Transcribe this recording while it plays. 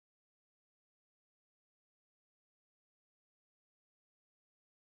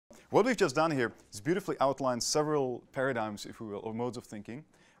what we've just done here is beautifully outlined several paradigms, if we will, or modes of thinking.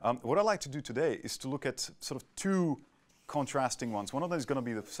 What I'd like to do today is to look at sort of two contrasting ones. One of them is going to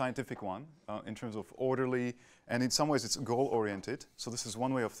be the scientific one in terms of orderly, and in some ways it's goal-oriented. So this is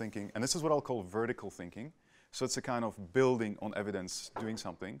one way of thinking, and this is what I'll call vertical thinking. So it's a kind of building on evidence, doing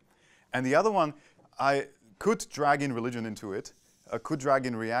something. And the other one, I could drag in religion into it, could drag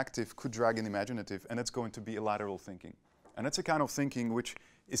in reactive, could drag in imaginative, and it's going to be a lateral thinking. And it's a kind of thinking which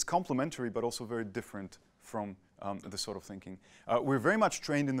is complementary but also very different from the sort of thinking. We're very much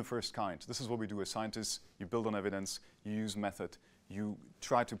trained in the first kind. This is what we do as scientists. You build on evidence, you use method, you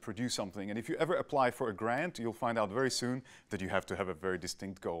try to produce something. And if you ever apply for a grant, you'll find out very soon that you have to have a very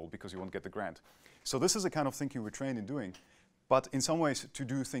distinct goal because you won't get the grant. So this is the kind of thinking we're trained in doing. But in some ways, to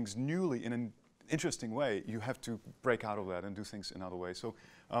do things newly in an interesting way, you have to break out of that and do things in other ways. So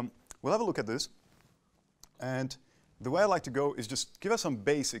we'll have a look at this. And the way I like to go is just give us some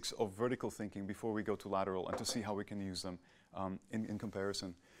basics of vertical thinking before we go to lateral and to see how we can use them in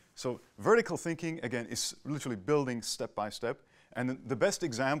comparison. So vertical thinking, again, is literally building step by step. And the best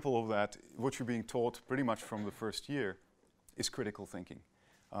example of that, what you're being taught pretty much from the first year, is critical thinking.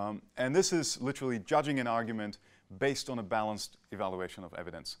 And this is literally judging an argument based on a balanced evaluation of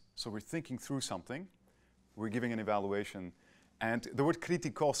evidence. So we're thinking through something, we're giving an evaluation, and the word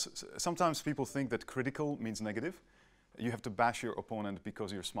kritikos, sometimes people think that critical means negative. You have to bash your opponent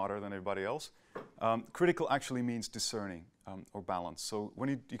because you're smarter than everybody else. Critical actually means discerning or balance. So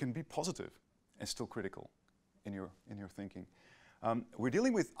when you can be positive and still critical in your thinking. We're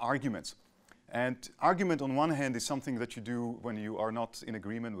dealing with arguments. And argument on one hand is something that you do when you are not in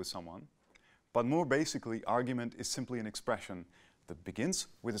agreement with someone. But more basically, argument is simply an expression that begins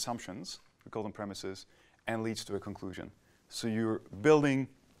with assumptions, we call them premises, and leads to a conclusion. So you're building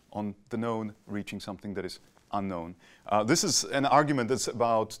on the known, reaching something that is unknown. This is an argument that's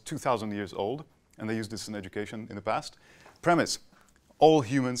about 2,000 years old, and they used this in education in the past. Premise, all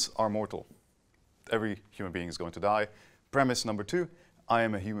humans are mortal. Every human being is going to die. Premise number two, I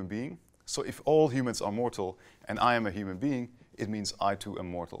am a human being. So if all humans are mortal and I am a human being, it means I too am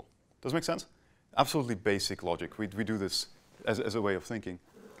mortal. Does it make sense? Absolutely basic logic. We do this as a way of thinking.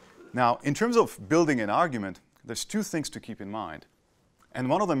 Now, in terms of building an argument, there's two things to keep in mind. And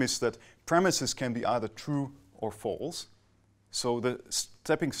one of them is that premises can be either true or false. So the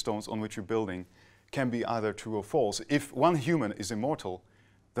stepping stones on which you're building can be either true or false. If one human is immortal,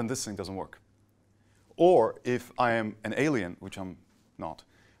 then this thing doesn't work. Or if I am an alien, which I'm not,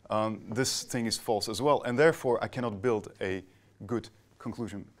 this thing is false as well. And therefore, I cannot build a good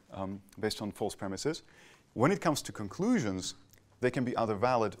conclusion based on false premises. When it comes to conclusions, they can be either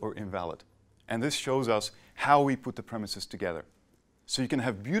valid or invalid. And this shows us how we put the premises together. So you can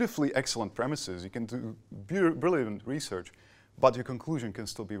have beautifully excellent premises, you can do brilliant research, but your conclusion can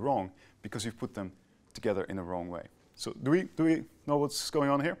still be wrong because you've put them together in a wrong way. So do we know what's going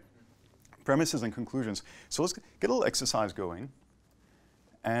on here? Premises and conclusions. So let's get a little exercise going.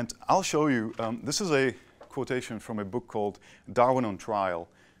 And I'll show you, this is a quotation from a book called Darwin on Trial.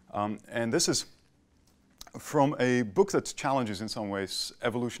 And this is from a book that challenges in some ways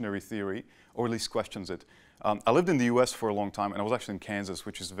evolutionary theory, or at least questions it. I lived in the US for a long time, and I was actually in Kansas,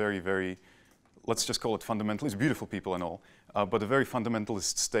 which is very, very, let's just call it fundamentalist, beautiful people and all, but a very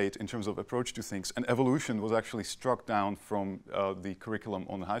fundamentalist state in terms of approach to things. And evolution was actually struck down from the curriculum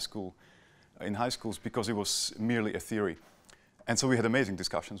in high schools because it was merely a theory. And so we had amazing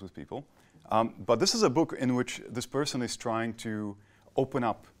discussions with people. But this is a book in which this person is trying to open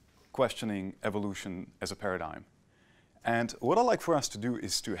up questioning evolution as a paradigm. And what I'd like for us to do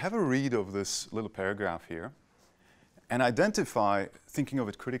is to have a read of this little paragraph here and identify, thinking of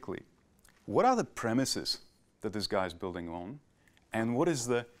it critically, what are the premises that this guy is building on, and what is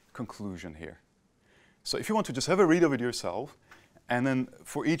the conclusion here? So if you want to just have a read of it yourself, and then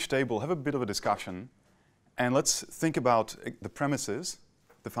for each table have a bit of a discussion, and let's think about the premises,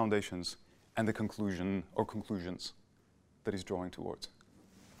 the foundations, and the conclusion or conclusions that he's drawing towards.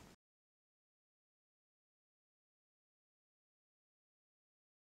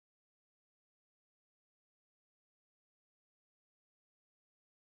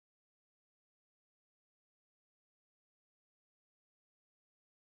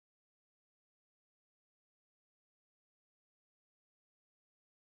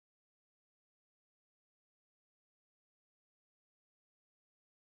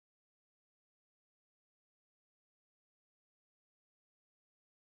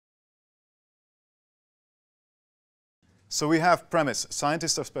 So we have premise,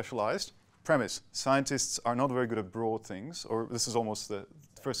 scientists are specialized. Premise, scientists are not very good at broad things, or this is almost the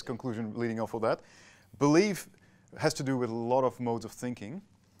first conclusion leading off of that. Belief has to do with a lot of modes of thinking.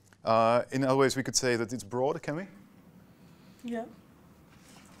 In other ways, we could say that it's broad, can we? Yeah.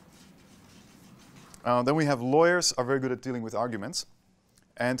 Then we have lawyers are very good at dealing with arguments.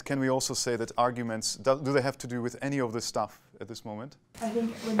 And can we also say that arguments, do they have to do with any of this stuff at this moment? I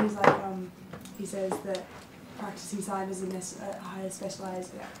think when he's like, he says that practicing scientists are higher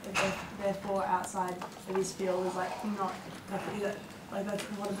specialised, therefore outside of his field is like not, like that's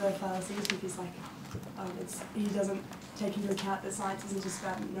one of the fallacies, because like he doesn't take into account that science isn't just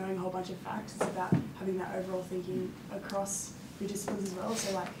about knowing a whole bunch of facts, it's about having that overall thinking across your disciplines as well.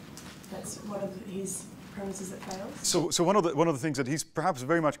 So like that's one of his premises that fails. So one of the things that he's perhaps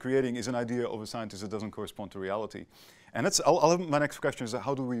very much creating is an idea of a scientist that doesn't correspond to reality. And that's, my next question is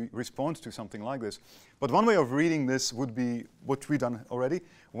how do we respond to something like this? But one way of reading this would be what we've done already.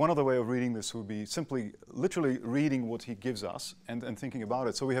 One other way of reading this would be simply literally reading what he gives us and thinking about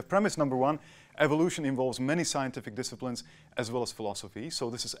it. So we have premise number one, evolution involves many scientific disciplines as well as philosophy. So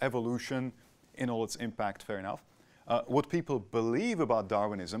this is evolution in all its impact, fair enough. What people believe about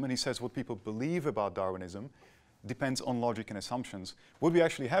Darwinism, and he says what people believe about Darwinism depends on logic and assumptions. What we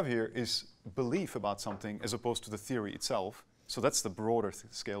actually have here is belief about something as opposed to the theory itself. So that's the broader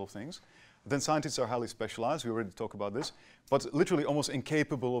scale of things. Then scientists are highly specialized, we already talked about this, but literally almost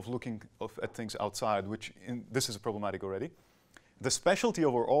incapable of looking at things outside, which this is problematic already. The specialty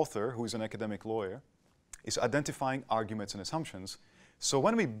of our author, who is an academic lawyer, is identifying arguments and assumptions. So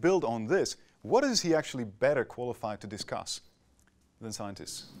when we build on this, what is he actually better qualified to discuss than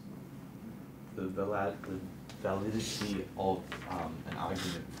scientists? The validity of an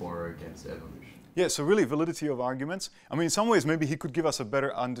argument for or against evolution. Yeah, so really validity of arguments. I mean, in some ways, maybe he could give us a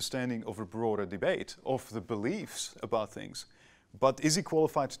better understanding of a broader debate, of the beliefs about things. But is he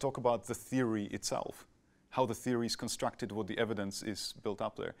qualified to talk about the theory itself? How the theory is constructed, what the evidence is built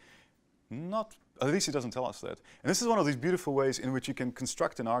up there? Not, at least he doesn't tell us that. And this is one of these beautiful ways in which you can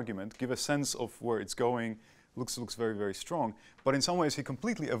construct an argument, give a sense of where it's going, looks very, very strong. But in some ways, he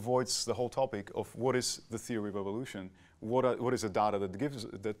completely avoids the whole topic of what is the theory of evolution, what is the data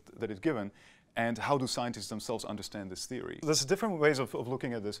that is given, and how do scientists themselves understand this theory. There's different ways of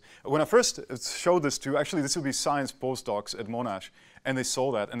looking at this. When I first showed this to, actually this would be science postdocs at Monash, and they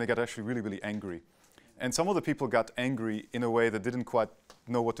saw that and they got actually really, really angry. And some of the people got angry in a way that didn't quite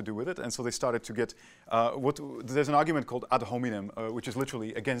know what to do with it, and so they started to get, there's an argument called ad hominem, which is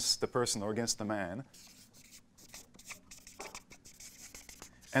literally against the person or against the man.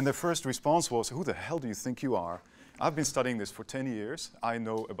 And their first response was, who the hell do you think you are? I've been studying this for 10 years. I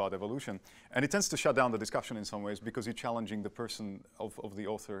know about evolution. And it tends to shut down the discussion in some ways because you're challenging the person of the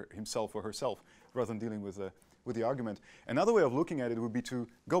author himself or herself rather than dealing with the argument. Another way of looking at it would be to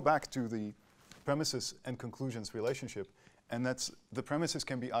go back to the premises and conclusions relationship. And that's the premises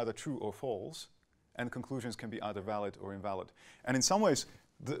can be either true or false, and conclusions can be either valid or invalid. And in some ways,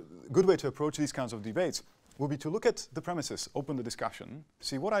 the good way to approach these kinds of debates would be to look at the premises, open the discussion,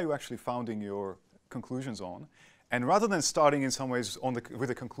 see what are you actually founding your conclusions on, and rather than starting in some ways with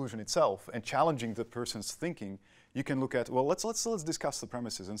the conclusion itself and challenging the person's thinking, you can look at, well, let's discuss the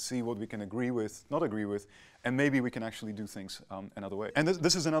premises and see what we can agree with, not agree with, and maybe we can actually do things another way. And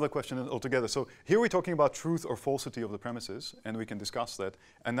this is another question altogether. So here we're talking about truth or falsity of the premises, and we can discuss that.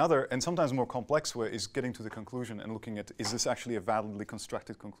 Another, and sometimes more complex way, is getting to the conclusion and looking at, is this actually a validly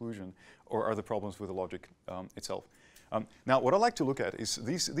constructed conclusion, or are there problems with the logic itself? Now, what I like to look at is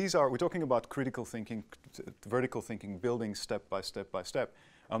these are, we're talking about critical thinking, vertical thinking, building step by step by step.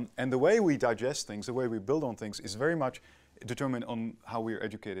 And the way we digest things, the way we build on things is very much determined on how we are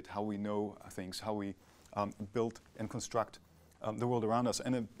educated, how we know things, how we build and construct the world around us.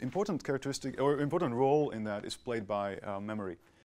 And an important characteristic or important role in that is played by memory.